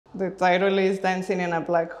The title is Dancing in a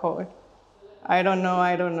Black Hole. I don't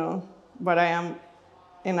know, but I am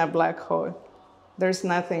in a black hole. There's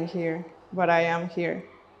nothing here, but I am here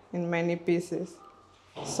in many pieces.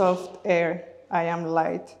 Soft air, I am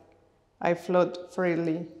light. I float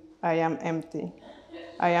freely, I am empty.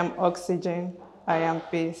 I am oxygen, I am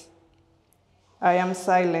peace. I am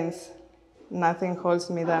silence, nothing holds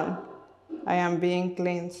me down. I am being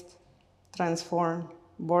cleansed, transformed,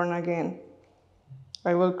 born again.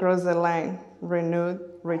 I will cross the line, renewed,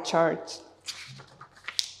 recharged.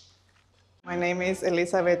 My name is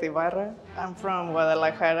Elizabeth Ibarra. I'm from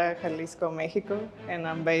Guadalajara, Jalisco, Mexico, and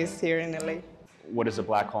I'm based here in LA. What does a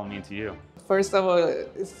black hole mean to you? First of all,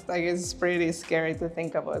 I guess it's pretty scary to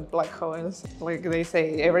think about black holes. Like they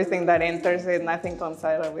say, everything that enters it, nothing comes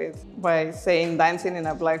out of it. By saying dancing in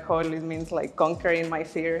a black hole, it means like conquering my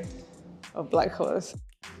fear of black holes.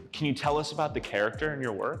 Can you tell us about the character in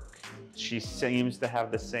your work? She seems to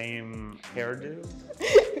have the same hairdo.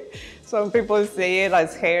 Some people see it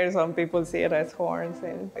as hair, some people see it as horns,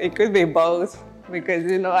 and it could be both because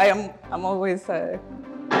I'm always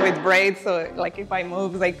with braids, so like if I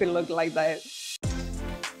move, they could look like that.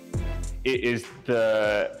 Is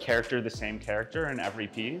the character the same character in every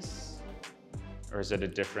piece, or is it a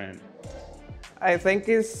different? I think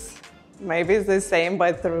maybe it's the same,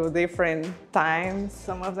 but through different times.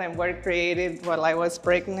 Some of them were created while I was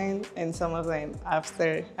pregnant, and some of them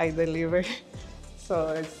after I delivered. So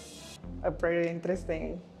it's a pretty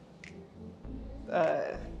interesting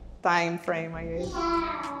time frame, I guess.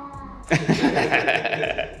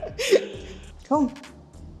 Come.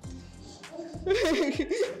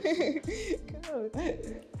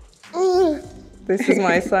 Come. This is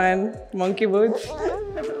my son, Monkey Boots.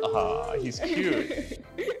 He's cute.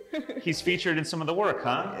 He's featured in some of the work,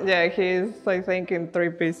 huh? Yeah, he's, I think, in 3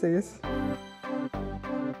 pieces.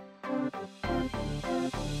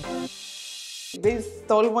 These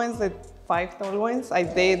tall ones, the 5 tall ones, I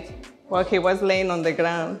did while he was laying on the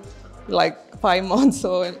ground, like 5 months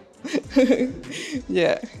old.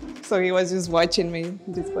 Yeah, so he was just watching me,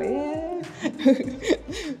 just go, yeah.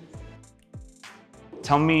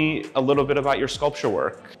 Tell me a little bit about your sculpture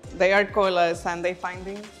work. They are called Sunday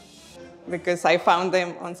findings because I found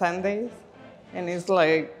them on Sundays, and it's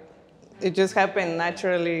like, it just happened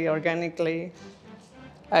naturally, organically.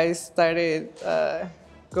 I started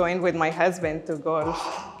going with my husband to golf,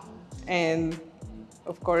 and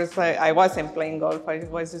of course I wasn't playing golf, I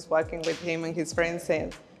was just walking with him and his friends,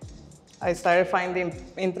 and I started finding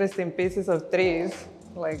interesting pieces of trees,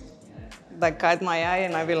 like that caught my eye,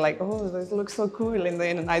 and I'd be like, oh, this looks so cool. And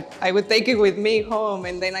then I would take it with me home,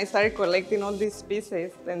 and then I started collecting all these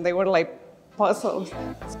pieces, and they were like puzzles.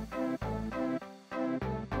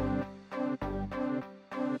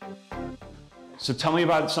 So tell me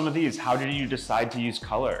about some of these. How did you decide to use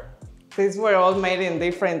color? These were all made in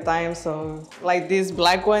different times, so like these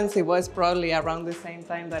black ones, it was probably around the same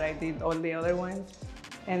time that I did all the other ones.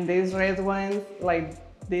 And these red ones, like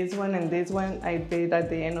this one and this one, I did at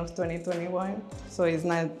the end of 2021. So it's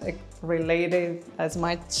not like, related as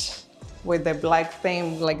much with the black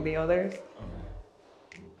theme like the others.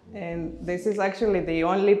 And this is actually the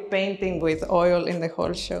only painting with oil in the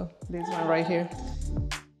whole show. This one right here.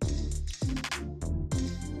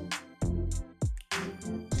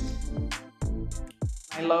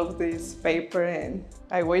 I love this paper, and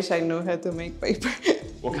I wish I knew how to make paper.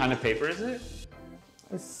 What kind of paper is it?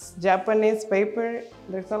 It's Japanese paper.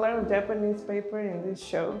 There's a lot of Japanese paper in this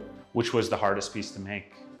show. Which was the hardest piece to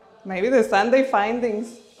make? Maybe the Sunday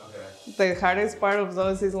findings. Okay. The hardest part of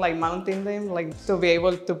those is like mounting them, like to be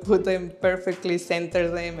able to put them perfectly, center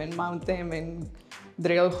them and mount them and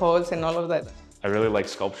drill holes and all of that. I really like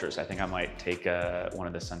sculptures. I think I might take one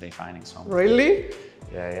of the Sunday findings home. Really?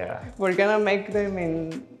 Yeah. We're gonna make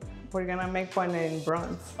one in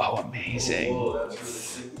bronze. Oh, amazing. Oh,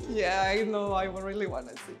 that's really cool. Yeah, I know, I really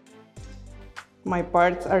wanna see. My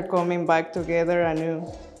parts are coming back together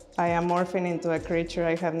anew. I am morphing into a creature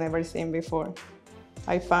I have never seen before.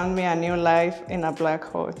 I found me a new life in a black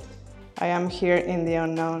hole. I am here in the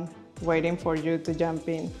unknown, waiting for you to jump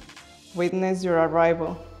in. Witness your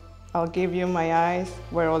arrival. I'll give you my eyes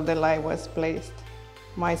where all the light was placed.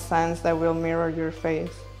 My suns that will mirror your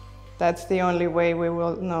face. That's the only way we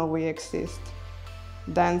will know we exist.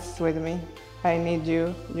 Dance with me. I need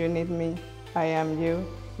you, you need me. I am you,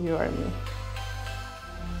 you are me.